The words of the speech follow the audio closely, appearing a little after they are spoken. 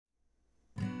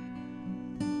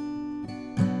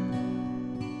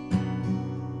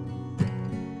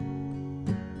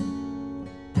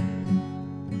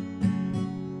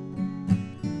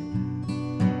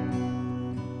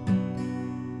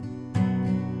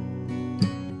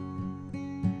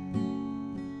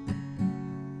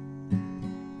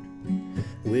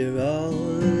We're all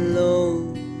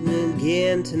alone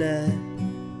again tonight.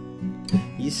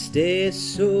 You stare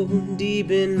so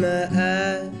deep in my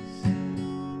eyes.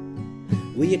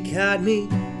 Well, you caught me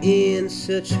in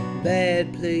such a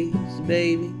bad place,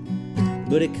 baby,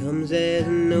 but it comes as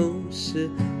no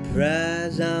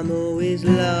surprise. I'm always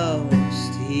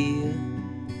lost here.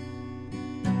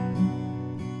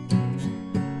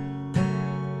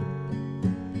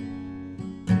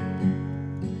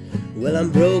 Well,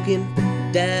 I'm broken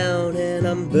down and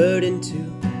I'm burdened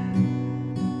too,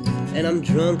 and I'm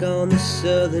drunk on the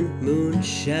southern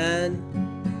moonshine.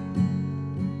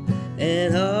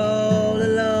 And all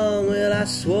along, well, I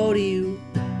swore to you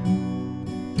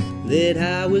that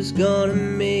I was gonna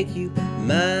make you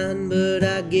mine, but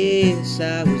I guess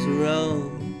I was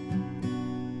wrong.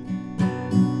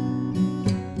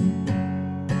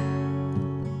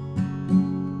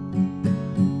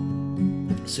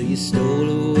 So you stole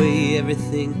away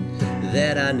everything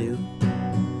that I knew,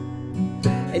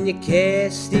 and you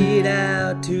cast it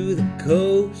out to the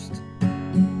coast.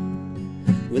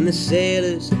 When the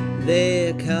sailors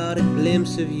there caught a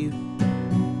glimpse of you,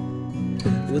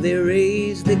 well, they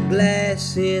raised the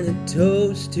glass in a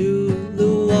toast to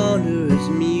the wanderer's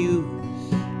muse.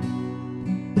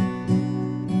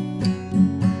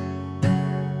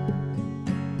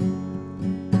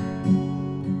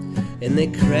 And they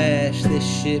crashed their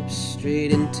ship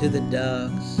straight into the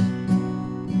docks,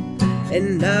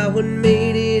 and no one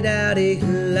made it out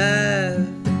alive.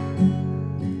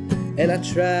 And I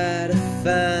try to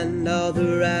find all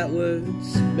the right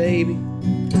words, baby,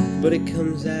 but it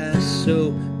comes out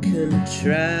so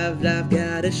contrived. I've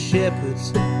got a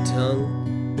shepherd's tongue.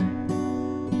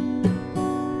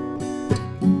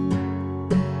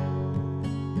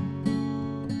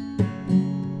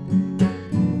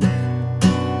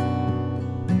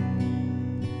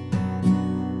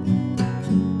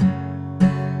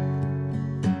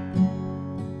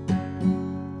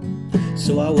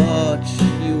 So I watch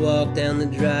you walk down the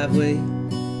driveway,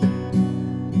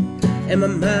 and my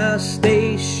mouth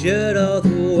stays shut all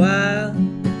the while.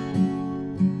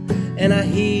 And I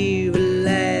hear a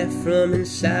laugh from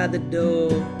inside the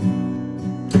door,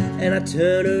 and I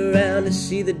turn around to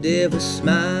see the devil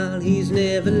smile. He's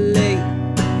never late.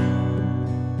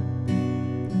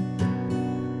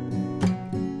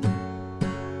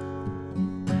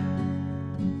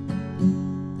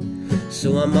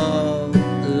 So I'm all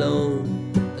alone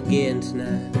again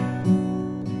tonight,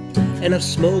 and I've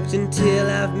smoked until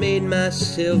I've made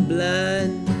myself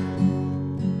blind.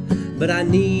 But I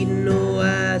need no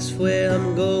eyes for where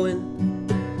I'm going,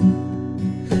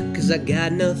 'cause I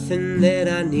got nothing that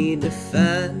I need to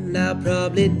find. I'll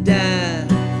probably die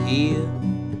here.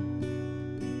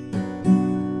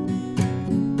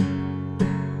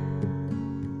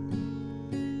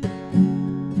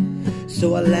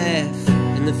 So I laugh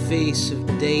in the face of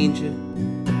danger,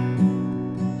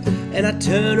 and I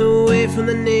turn away from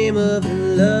the name of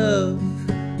love.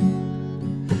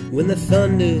 When the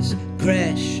thunders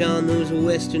crash on those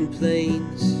western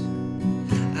plains,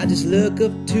 I just look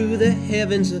up to the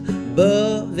heavens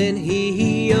above and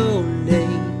hear your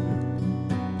name.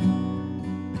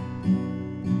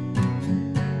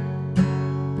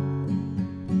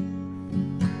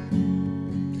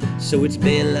 So it's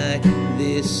been like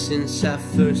this since I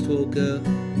first woke up,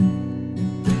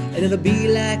 and it'll be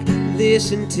like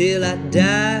this until I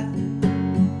die.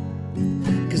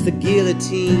 'Cause the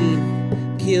guillotine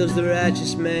kills the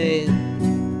righteous man,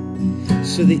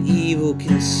 so the evil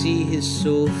can see his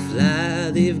soul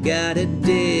fly. They've got a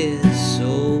dead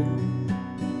soul.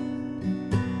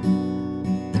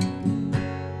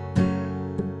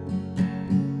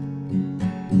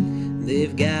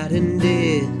 They've got a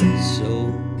dead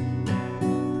soul.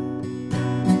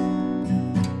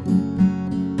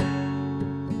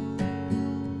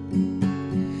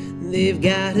 They've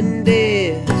got a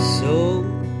dead soul.